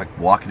playing. It's like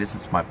walking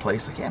distance to my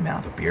place. Like, yeah, man,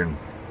 I'll go beer and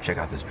check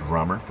out this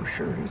drummer for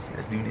sure. He's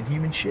doing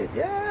inhuman shit.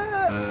 Yeah.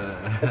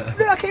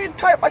 I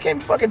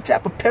can't fucking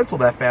tap a pencil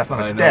that fast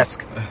on a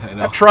desk.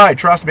 I tried,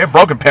 trust me. I've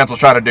broken pencils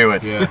trying to do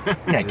it. Yeah.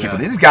 Can't keep it.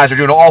 These guys are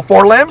doing all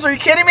four limbs. Are you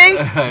kidding me?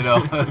 I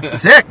know.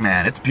 Sick,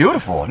 man. It's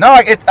beautiful. No,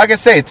 like I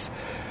say, it's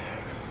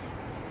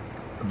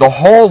the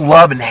whole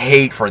love and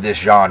hate for this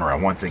genre.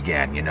 Once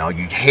again, you know,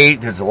 you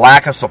hate. There's a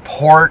lack of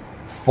support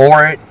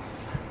for it,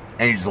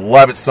 and you just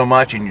love it so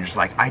much, and you're just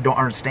like, I don't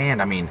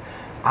understand. I mean,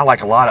 I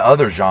like a lot of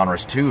other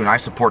genres too, and I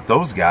support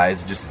those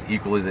guys just as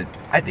equal as it.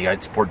 I think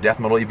I'd support death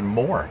metal even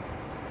more,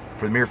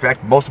 for the mere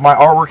fact most of my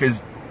artwork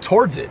is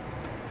towards it,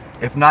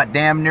 if not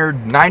damn near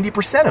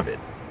 90% of it.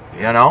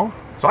 You know,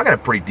 so I got a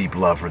pretty deep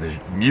love for this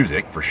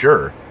music for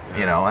sure.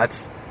 You know,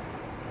 that's,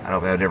 I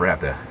don't know if I'd ever have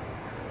to.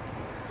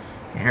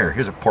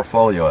 Here's a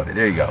portfolio of it.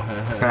 There you go.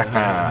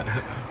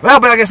 Well,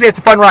 but like I say, it's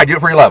a fun ride. Do it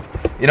for your love.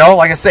 You know,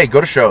 like I say,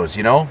 go to shows,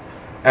 you know.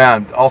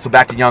 And also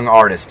back to young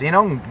artists, you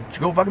know,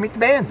 go fucking meet the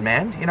bands,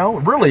 man. You know,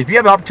 really, if you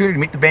have the opportunity to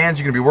meet the bands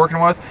you're going to be working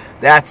with,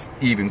 that's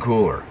even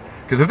cooler.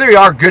 Because if they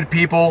are good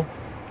people,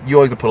 you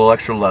always put a little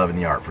extra love in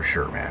the art for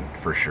sure, man.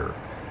 For sure.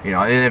 You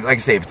know, and if, like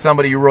I say, if it's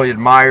somebody you really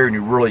admire and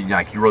you really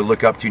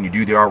look up to and you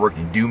do the artwork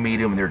and you do meet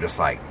them and they're just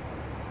like,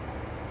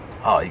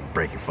 oh, you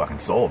break your fucking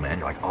soul, man.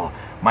 You're like, oh,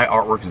 my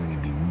artwork is going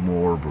to be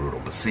more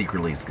brutal, but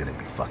secretly it's going to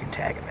be fucking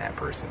tagging that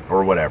person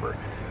or whatever.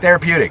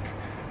 Therapeutic,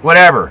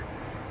 whatever.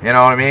 You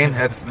know what I mean?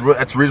 That's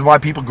the reason why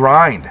people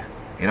grind.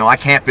 You know, I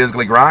can't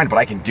physically grind, but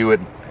I can do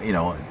it, you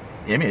know,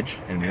 image.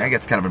 And I mean,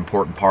 that's kind of an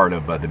important part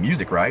of the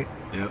music, right?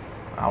 Yep.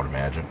 I would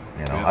imagine.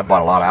 You know, I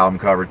bought a lot of album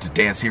covers. Just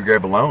Dan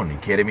Seagrave alone. Are you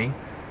kidding me?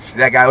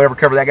 That guy, whatever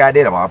cover that guy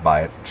did, I'll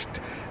buy it. If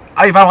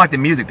I don't like the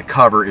music, the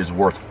cover is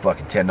worth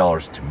fucking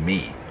 $10 to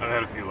me. I've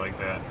had a few like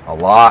that. A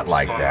lot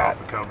like that.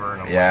 Off the cover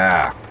and I'm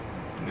yeah.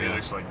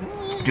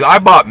 Like, dude, I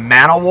bought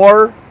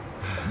Manowar,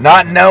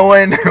 not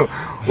knowing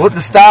what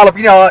the style of,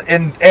 you know,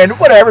 and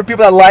whatever,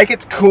 people that like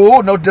it's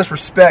cool, no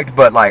disrespect,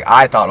 but like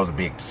I thought it was a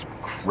big,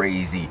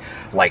 crazy,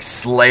 like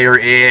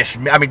Slayer-ish.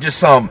 I mean, just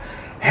some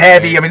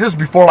heavy. I mean, this was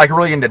before like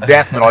really into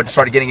death metal. I just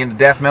started getting into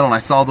death metal, and I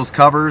saw those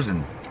covers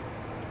and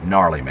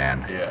gnarly,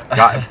 man.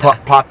 Yeah.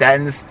 Pop that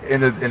in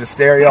the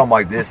stereo. I'm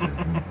like, this is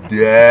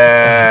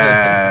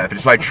death.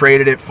 So I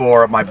traded it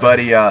for my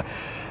buddy.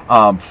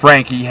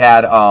 Frankie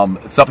had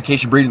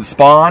Suffocation Breeding the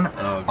Spawn.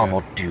 Oh, I'm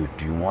like, dude,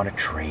 do you want to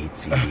trade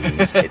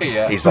CDs?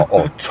 Yeah. He's like,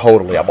 oh,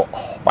 totally. I'm like,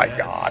 oh my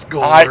god,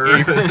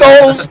 Score.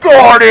 total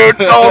score, dude,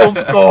 total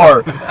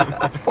score.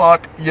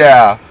 Fuck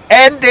yeah.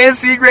 And Dan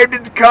Seagrave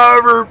did the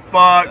cover.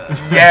 Fuck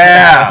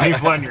yeah. He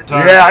flattened your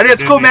tire. Yeah, and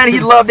it's cool, man. He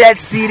loved that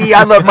CD.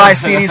 I love my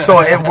CD,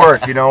 so it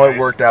worked. You know, it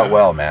worked out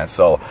well, man.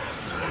 So,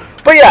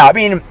 but yeah, I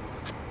mean,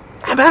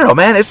 I don't know,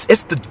 man.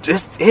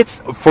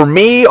 It's for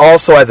me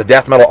also as a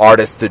death metal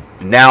artist to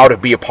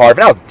be a part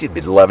of it. I've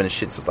been loving this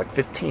shit since like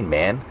 15,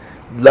 man.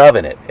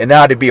 Loving it, and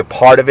now to be a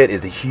part of it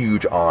is a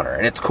huge honor.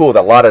 And it's cool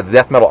that a lot of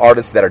death metal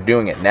artists that are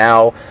doing it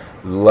now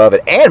love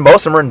it, and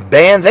most of them are in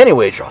bands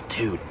anyway. Oh,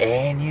 dude,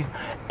 and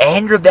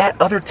you're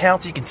that other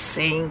talented. You can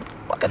sing,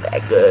 fucking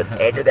that good,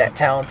 and you're that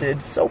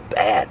talented. So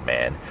bad,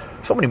 man.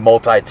 So many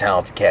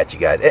multi-talented cats, you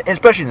guys, and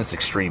especially in this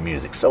extreme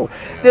music. So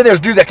then there's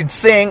dudes that can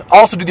sing,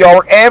 also do the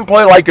artwork, and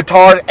play like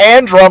guitar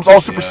and drums, all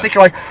super sick.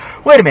 You're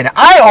like, wait a minute,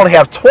 I only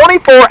have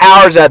 24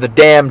 hours out of the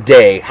damn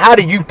day. How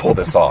do you pull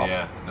this off?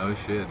 Yeah, no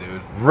shit,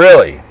 dude.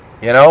 Really,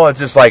 you know, it's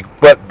just like,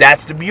 but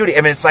that's the beauty.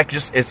 I mean, it's like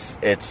just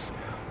it's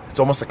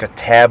almost like a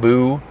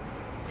taboo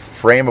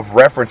frame of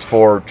reference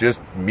for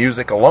just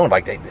music alone.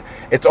 Like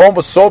it's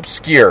almost so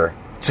obscure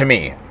to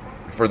me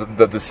for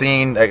the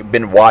scene. I've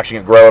been watching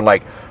it grow, and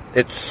like.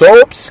 It's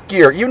so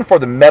obscure, even for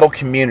the metal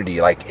community.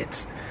 Like,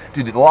 it's,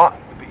 dude, a lot.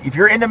 If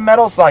you're into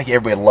metal, it's like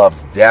everybody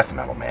loves death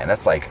metal, man.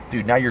 That's like,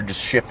 dude, now you're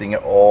just shifting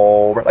it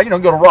over. Like, you know,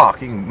 go to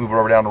rock. You can move it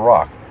over down to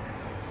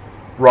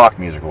rock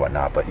music or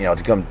whatnot. But, you know,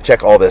 to come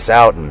check all this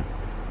out, and,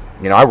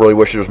 you know, I really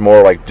wish there was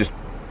more, like, just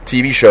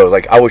TV shows.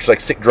 Like, I wish, like,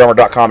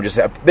 sickdrummer.com just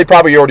have, they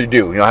probably already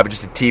do, you know, have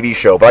just a TV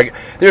show. But, like,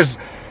 it'd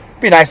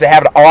be nice to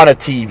have it on a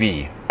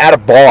TV, at a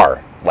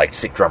bar, like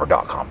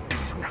sickdrummer.com.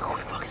 Who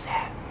the fuck is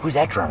that? Who's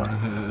that drummer?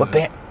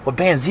 What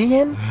band's he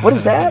in? What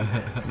is that?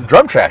 The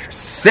Drum Trasher.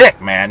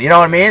 Sick, man. You know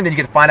what I mean? Then you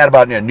get to find out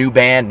about a new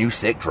band, new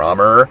sick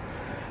drummer.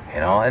 You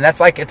know, and that's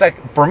like, it's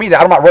like, for me,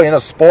 I'm not really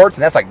into sports,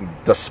 and that's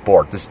like the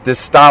sport. This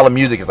style of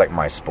music is like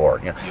my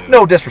sport. You know? Yeah.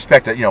 No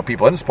disrespect to, you know,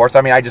 people in sports.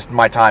 I mean,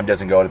 my time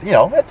doesn't go to, you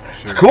know,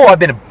 it's cool. I've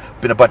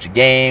been a bunch of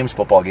games,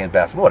 football games,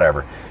 basketball,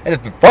 whatever. And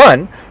it's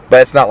fun,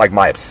 but it's not like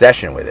my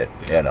obsession with it,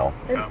 you know.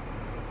 Yeah.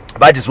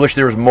 But I just wish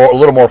there was a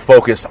little less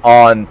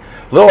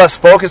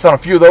focus on a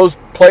few of those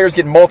players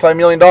getting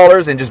multi-million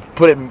dollars and just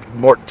put it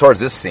more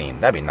towards this scene.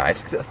 That'd be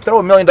nice.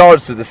 Throw $1 million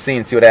to this scene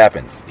and see what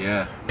happens.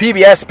 Yeah.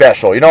 PBS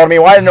special. You know what I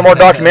mean? Why isn't there more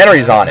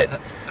documentaries on it?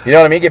 You know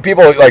what I mean? Get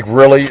people like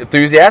really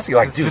enthusiastic.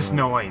 Like, it's just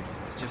noise.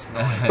 It's just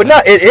noise. But no,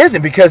 it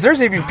isn't, because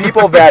there's even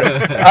people that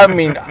I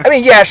mean,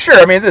 yeah, sure.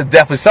 I mean, there's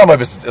definitely some of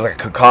it's like a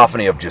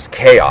cacophony of just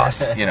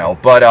chaos. You know,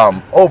 but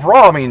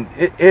overall, I mean,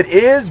 it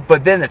is.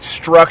 But then it's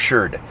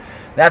structured.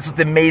 That's what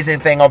the amazing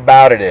thing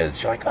about it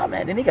is. You're like, oh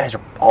man, and you guys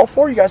are, all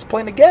four of you guys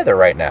playing together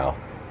right now.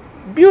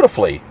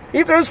 Beautifully.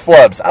 Even if there's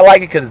flubs, I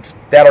like it because it's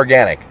that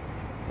organic.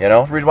 You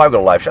know, the reason why I go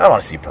to live show, I don't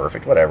want to see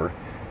perfect, whatever.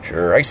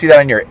 Sure. I can see that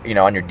on your, you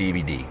know, on your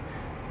DVD.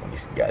 When you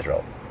guys are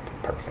all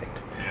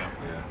perfect.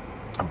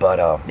 Yeah.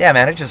 But, yeah,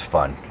 man, it's just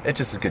fun. It's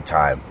just a good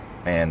time.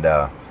 And,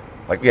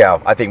 like, yeah,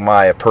 I think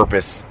my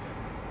purpose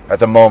at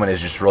the moment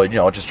is just really, you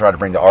know, just try to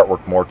bring the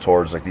artwork more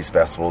towards, like, these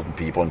festivals and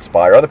people,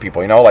 inspire other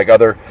people, you know, like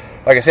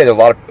I say, there's a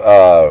lot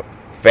of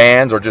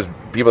fans or just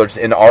people that are just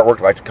into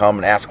artwork like to come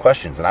and ask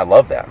questions, and I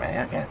love that,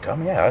 man. Yeah,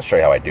 come, yeah, I'll show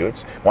you how I do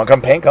it. Want to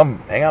come paint? Come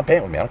hang out,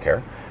 paint with me. I don't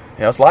care.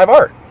 You know, it's live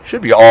art.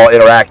 Should be all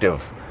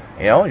interactive.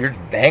 You know, you're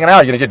hanging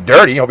out. You're gonna get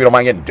dirty. Hope you don't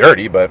mind getting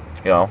dirty, but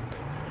you know,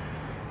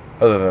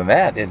 other than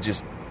that,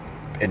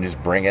 and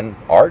just bringing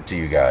art to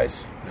you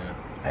guys.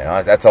 You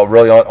know, that's the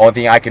only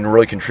thing I can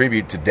really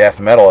contribute to death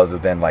metal, other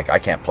than like I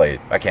can't play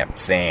it, I can't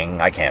sing,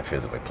 I can't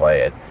physically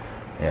play it,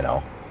 you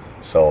know.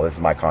 So this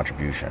is my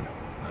contribution.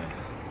 Nice.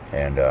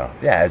 And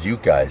as you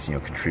guys, you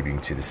know,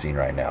 contributing to the scene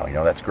right now, you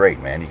know, that's great,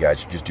 man. You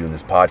guys are just doing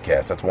this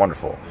podcast, that's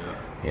wonderful.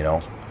 Yeah. You know,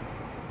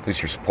 at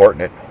least you're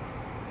supporting it.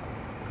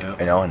 Yeah.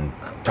 You know, and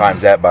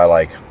times that by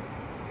like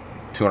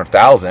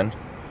 200,000,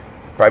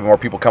 probably more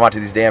people come out to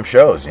these damn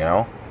shows. You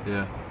know.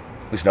 Yeah.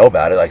 At least know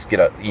about it. Like get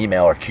an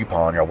email or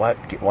coupon or what?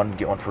 Get one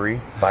free.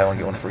 Buy one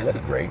get one free.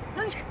 That'd be great.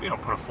 You know,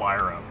 put a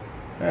flyer up.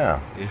 Yeah.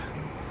 Yeah.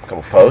 A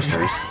couple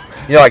posters.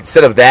 You know, like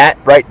instead of that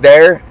right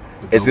there,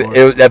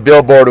 that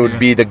billboard would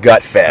be the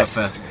Gut Fest.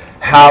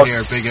 How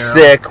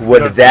sick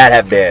would that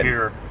have been?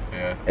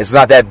 Yeah. It's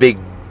not that big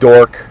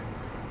dork.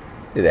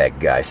 Look at that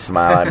guy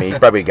smile at me. He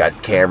probably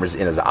got cameras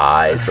in his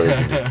eyes so he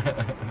can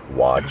just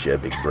watch you,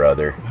 big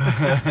brother.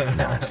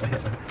 No, I'm just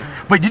teasing.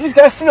 But did you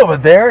guys see over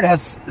there?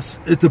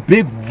 It's a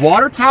big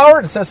water tower.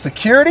 And it says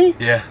security.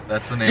 Yeah,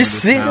 that's the name. You of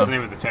see? That's town. the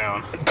name of the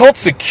town. Called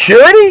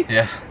security?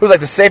 Yes. It was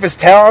like the safest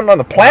town on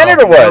the planet,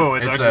 or what? No,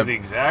 it's It's actually a- the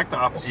exact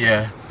opposite.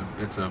 Yeah,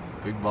 it's a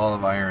big ball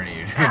of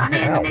irony.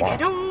 Yeah, wow.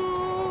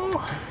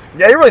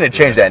 Yeah, you really need to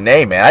change that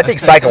name, man. I think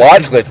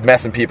psychologically it's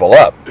messing people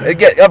up.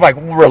 I'm like,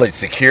 really,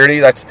 security?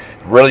 That's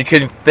really, you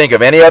couldn't think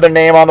of any other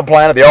name on the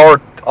planet. All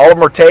of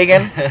them are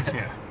taken.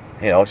 Yeah.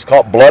 You know, just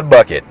call it Blood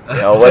Bucket. You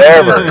know,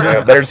 whatever. You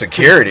know, better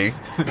security.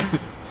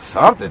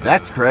 Something.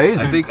 That's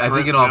crazy. I think in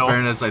all Brittville.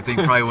 fairness, I think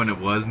probably when it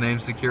was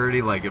named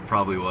security, like it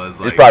probably was.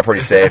 Like, It's probably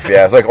pretty safe.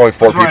 Yeah, it's like only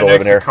 4 It's right people next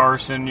living to here.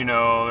 Carson, you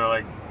know, they're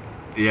like,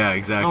 Yeah,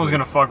 exactly. no one's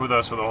gonna fuck with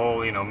us with a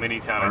whole, you know, mini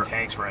town of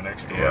tanks right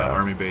next door. Yeah,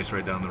 army base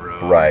right down the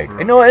road. Right.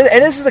 You know, and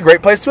this is a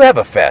great place to have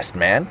a fest,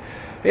 man.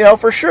 You know,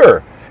 for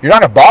sure. You're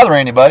not going to bother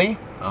anybody.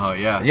 Oh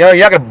yeah. You know,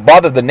 you're not going to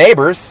bother the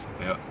neighbors.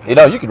 Yeah. You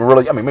know, you can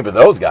really, I mean, maybe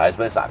those guys,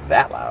 but it's not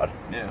that loud.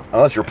 Yeah.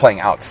 Unless you're playing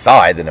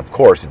outside, then of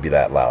course it'd be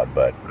that loud.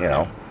 But, you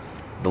know,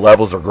 the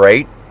levels are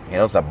great. You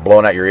know, it's not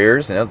blowing out your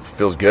ears. You know, it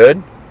feels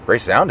good.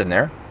 Great sound in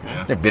there.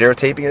 Yeah. They're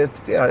videotaping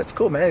it. It's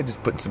cool, man.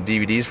 Just putting some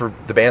DVDs for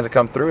the bands that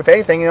come through. If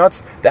anything, you know,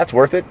 that's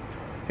worth it.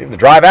 Even the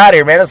drive out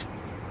here, man, it's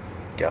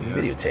got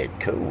videotape.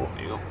 Cool.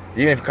 Deal.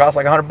 Even if it costs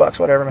like $100,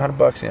 whatever,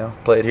 $100, you know,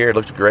 play it here. It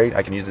looks great.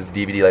 I can use this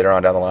DVD later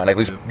on down the line. I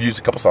can at least use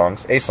a couple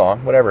songs, a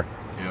song, whatever.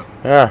 Yeah.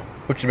 Yeah,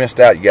 what you missed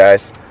out, you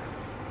guys.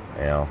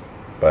 You know,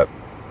 but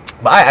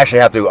I actually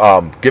have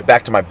to get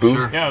back to my booth.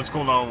 Sure. Yeah, it's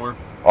cool. No, we're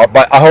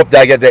But I hope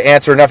that I get to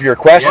answer enough of your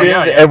questions,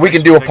 Yeah, and we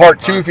can do a thanks for part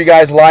taking 2 the if you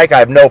guys like. I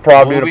have no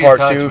problem We'll doing be a in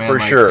part touch, 2 man, for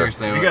like, sure.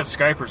 seriously, we got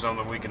Skype or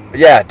something we can.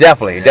 Yeah,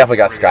 definitely. Yeah. Definitely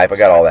got Skype. I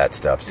got all that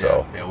stuff,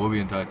 so. Yeah, we'll be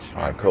in touch.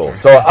 All right, for cool. sure.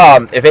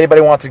 So, if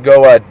anybody wants to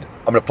go, I'm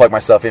going to plug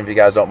myself in if you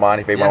guys don't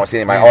mind. If anybody Yeah, wants to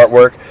see any of my please.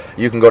 artwork,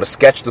 you can go to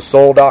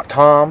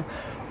sketchthesoul.com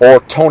or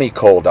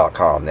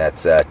TonyCole.com.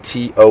 That's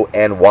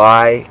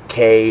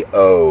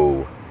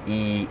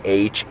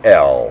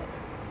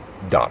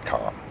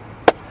TonyKoehl.com.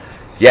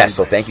 Yes,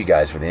 so thank you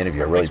guys for the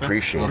interview. I really Thanks, man.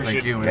 appreciate Well, it.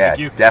 thank you. Yeah, Thank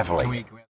you. definitely. Can we